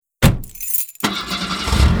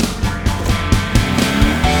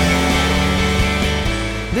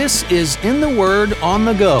This is In the Word on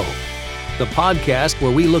the Go, the podcast where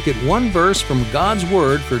we look at one verse from God's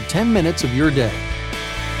Word for 10 minutes of your day.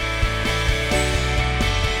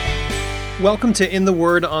 Welcome to In the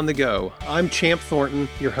Word on the Go. I'm Champ Thornton,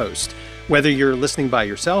 your host. Whether you're listening by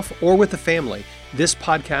yourself or with a family, this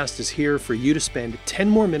podcast is here for you to spend 10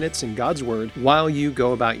 more minutes in God's Word while you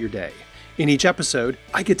go about your day. In each episode,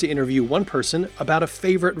 I get to interview one person about a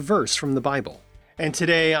favorite verse from the Bible. And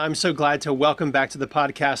today, I'm so glad to welcome back to the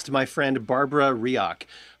podcast my friend Barbara Rioch.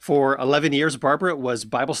 For 11 years, Barbara was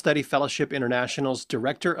Bible Study Fellowship International's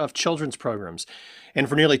Director of Children's Programs. And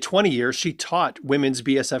for nearly 20 years, she taught women's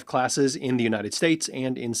BSF classes in the United States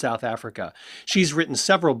and in South Africa. She's written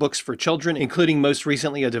several books for children, including most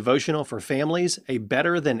recently a devotional for families, A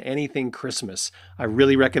Better Than Anything Christmas. I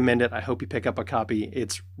really recommend it. I hope you pick up a copy.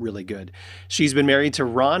 It's really good. She's been married to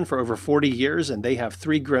Ron for over 40 years, and they have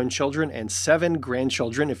 3 grown children and 7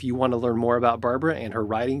 grandchildren. If you want to learn more about Barbara and her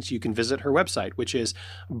writings, you can visit her website, which is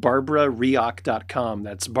barbararioch.com.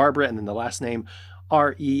 That's Barbara and then the last name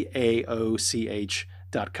REAOCH.com.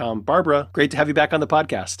 Barbara, great to have you back on the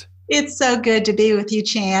podcast. It's so good to be with you,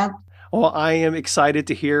 Champ. Well, I am excited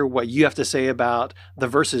to hear what you have to say about the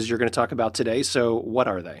verses you're going to talk about today. So what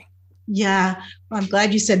are they? Yeah, well, I'm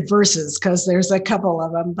glad you said verses because there's a couple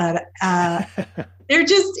of them, but they're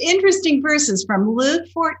just interesting verses from Luke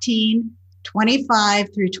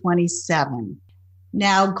 14:25 through 27.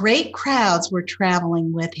 Now, great crowds were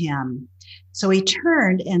traveling with him. So he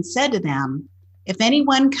turned and said to them, "If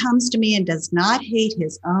anyone comes to me and does not hate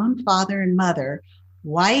his own father and mother,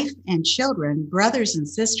 wife and children, brothers and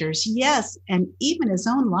sisters, yes, and even his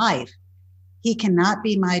own life, he cannot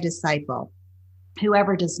be my disciple.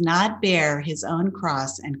 Whoever does not bear his own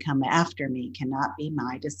cross and come after me cannot be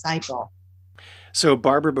my disciple." So,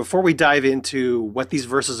 Barbara, before we dive into what these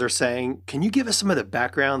verses are saying, can you give us some of the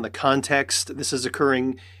background, the context? This is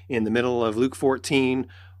occurring in the middle of Luke 14.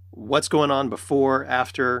 What's going on before,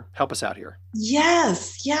 after? Help us out here.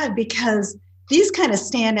 Yes, yeah, because these kind of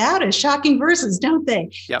stand out as shocking verses, don't they?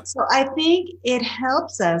 Yep. So I think it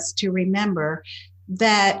helps us to remember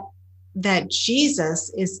that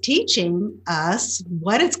Jesus is teaching us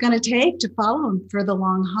what it's going to take to follow him for the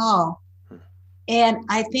long haul. And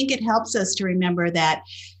I think it helps us to remember that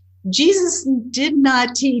Jesus did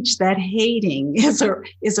not teach that hating is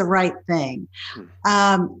a right thing.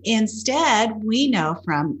 Instead, we know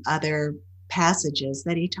from other passages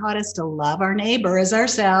that he taught us to love our neighbor as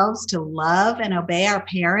ourselves, to love and obey our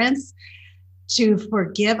parents, to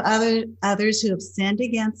forgive others who have sinned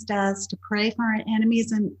against us, to pray for our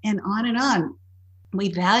enemies, and on and on. We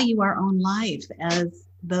value our own life as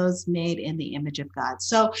those made in the image of God.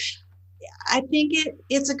 So I think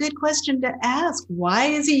it's a good question to ask. Why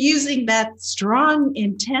is he using that strong,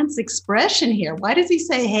 intense expression here? Why does he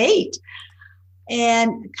say hate?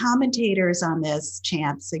 And commentators on this,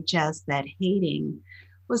 Champ, suggest that hating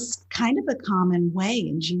was kind of a common way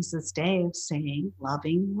in Jesus' day of saying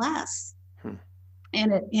loving less.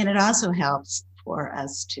 And it also helps for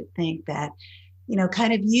us to think that,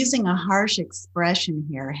 kind of using a harsh expression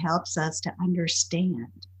here helps us to understand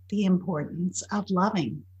the importance of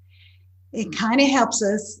loving. It kind of helps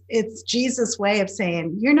us. It's Jesus' way of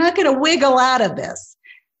saying, you're not going to wiggle out of this.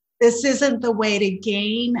 This isn't the way to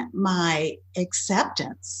gain my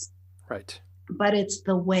acceptance. Right. But it's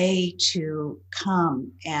the way to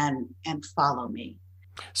come and follow me.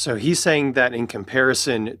 So he's saying that in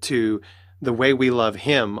comparison to the way we love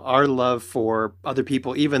him, our love for other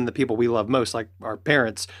people, even the people we love most, like our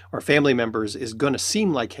parents or family members, is going to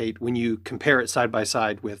seem like hate when you compare it side by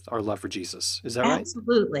side with our love for Jesus. Is that right?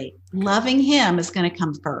 Absolutely. Loving him is going to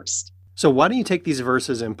come first. So why don't you take these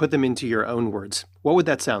verses and put them into your own words? What would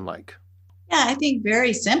that sound like? Yeah, I think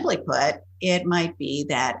very simply put, it might be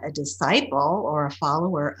that a disciple or a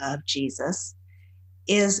follower of Jesus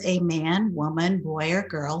is a man, woman, boy, or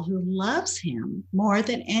girl who loves him more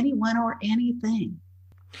than anyone or anything.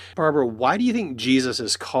 Barbara, why do you think Jesus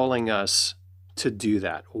is calling us to do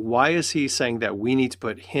that? Why is he saying that we need to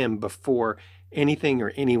put him before anything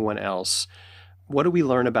or anyone else? What do we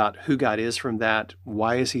learn about who God is from that?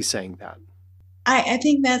 Why is he saying that? I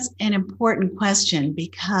think that's an important question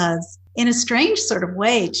because in a strange sort of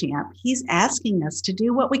way, Champ, he's asking us to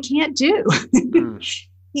do what we can't do.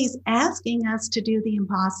 He's asking us to do the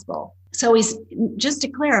impossible. So he's, just to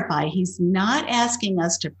clarify, he's not asking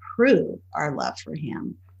us to prove our love for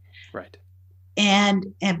him. Right.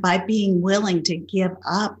 And by being willing to give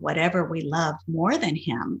up whatever we love more than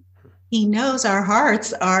him, he knows our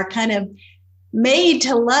hearts are kind of made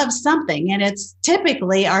to love something, and it's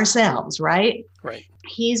typically ourselves, right? Right.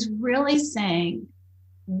 He's really saying,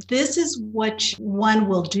 this is what one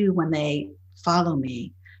will do when they follow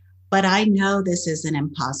me. but I know this is an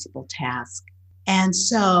impossible task. And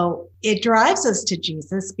so it drives us to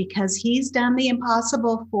Jesus because he's done the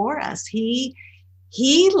impossible for us. He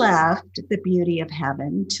left the beauty of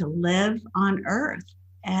heaven to live on earth.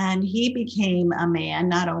 And he became a man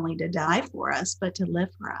not only to die for us, but to live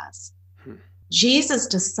for us. Jesus'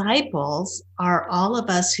 disciples are all of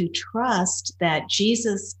us who trust that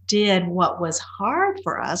Jesus did what was hard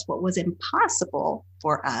for us, what was impossible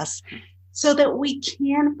for us, so that we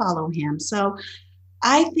can follow him. So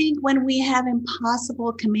I think when we have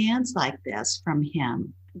impossible commands like this from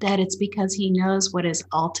him, that it's because he knows what is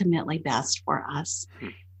ultimately best for us.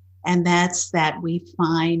 And that's that we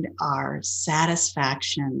find our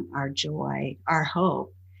satisfaction, our joy, our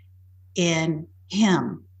hope in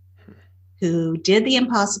him, who did the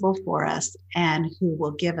impossible for us and who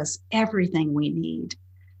will give us everything we need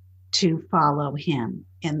to follow him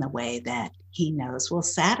in the way that he knows will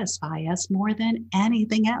satisfy us more than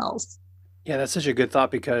anything else. Yeah, that's such a good thought,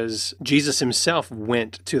 because Jesus himself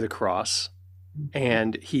went to the cross,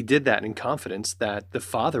 and he did that in confidence that the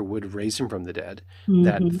Father would raise him from the dead,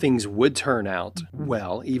 that things would turn out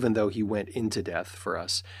well, even though he went into death for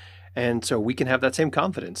us. And so we can have that same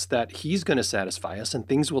confidence that he's going to satisfy us and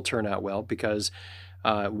things will turn out well, because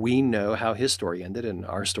we know how his story ended, and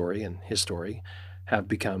our story and his story have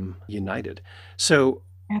become united. So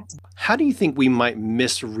how do you think we might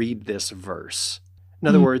misread this verse? In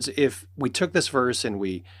other words, if we took this verse and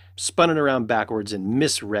we spun it around backwards and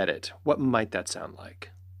misread it, what might that sound like?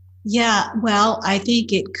 Yeah, well, I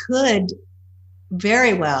think it could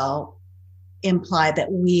very well imply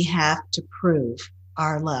that we have to prove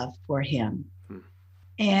our love for him,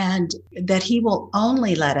 and that he will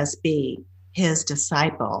only let us be his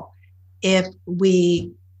disciple if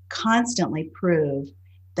we constantly prove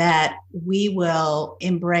that we will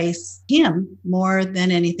embrace him more than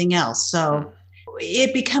anything else. So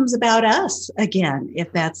it becomes about us again,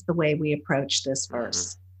 if that's the way we approach this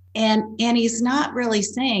verse. And he's not really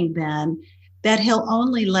saying then that he'll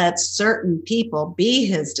only let certain people be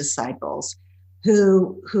his disciples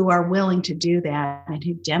who are willing to do that and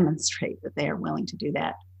who demonstrate that they are willing to do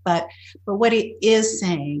that. But what he is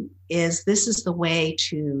saying is this is the way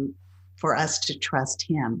for us to trust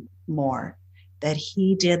him more, that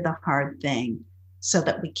he did the hard thing so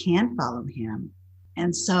that we can follow him.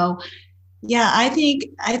 And so, yeah, I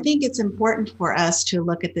think it's important for us to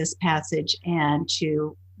look at this passage and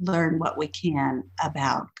to learn what we can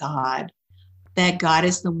about God, that God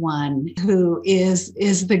is the one who is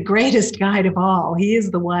the greatest guide of all. He is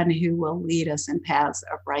the one who will lead us in paths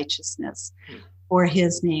of righteousness for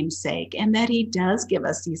his name's sake, and that he does give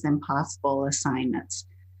us these impossible assignments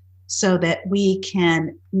so that we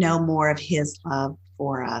can know more of his love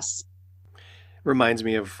for us. Reminds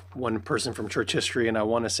me of one person from church history, and I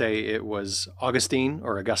want to say it was Augustine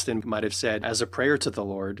might have said, as a prayer to the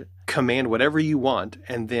Lord, command whatever you want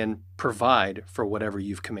and then provide for whatever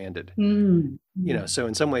you've commanded. So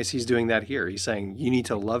in some ways he's doing that here. He's saying, you need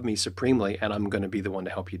to love me supremely, and I'm going to be the one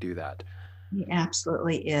to help you do that. He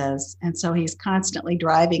absolutely is. And so he's constantly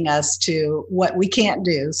driving us to what we can't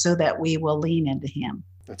do so that we will lean into him.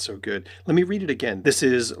 That's so good. Let me read it again. This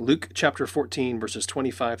is Luke chapter 14, verses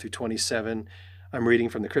 25 through 27. I'm reading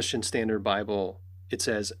from the Christian Standard Bible. It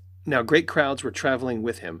says, "Now great crowds were traveling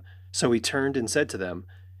with him, so he turned and said to them,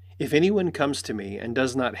 'If anyone comes to me and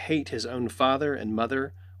does not hate his own father and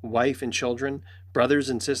mother, wife and children, brothers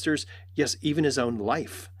and sisters, yes, even his own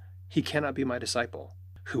life, he cannot be my disciple.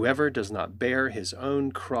 Whoever does not bear his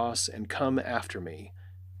own cross and come after me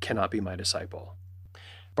cannot be my disciple.'"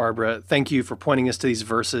 Barbara, thank you for pointing us to these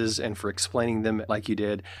verses and for explaining them like you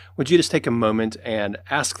did. Would you just take a moment and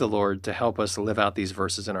ask the Lord to help us live out these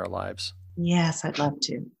verses in our lives? Yes, I'd love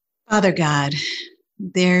to. Father God,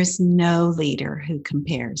 there's no leader who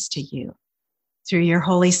compares to you. Through your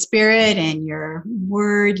Holy Spirit and your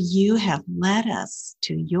word, you have led us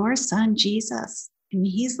to your Son, Jesus. And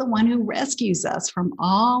he's the one who rescues us from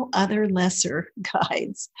all other lesser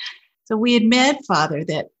guides. So we admit, Father,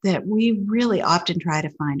 that we really often try to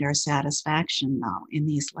find our satisfaction, though, in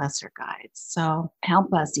these lesser guides. So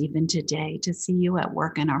help us even today to see you at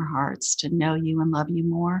work in our hearts, to know you and love you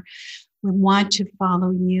more. We want to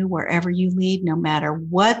follow you wherever you lead, no matter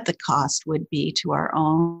what the cost would be to our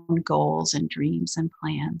own goals and dreams and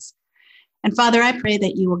plans. And Father, I pray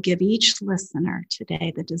that you will give each listener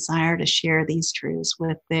today the desire to share these truths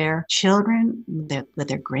with their children, with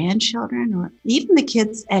their grandchildren, or even the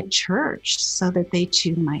kids at church, so that they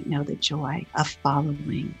too might know the joy of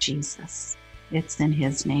following Jesus. It's in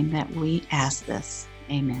his name that we ask this.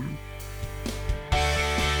 Amen.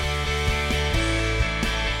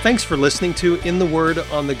 Thanks for listening to In the Word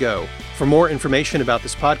on the Go. For more information about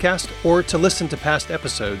this podcast or to listen to past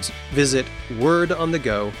episodes, visit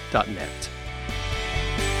wordonthego.net.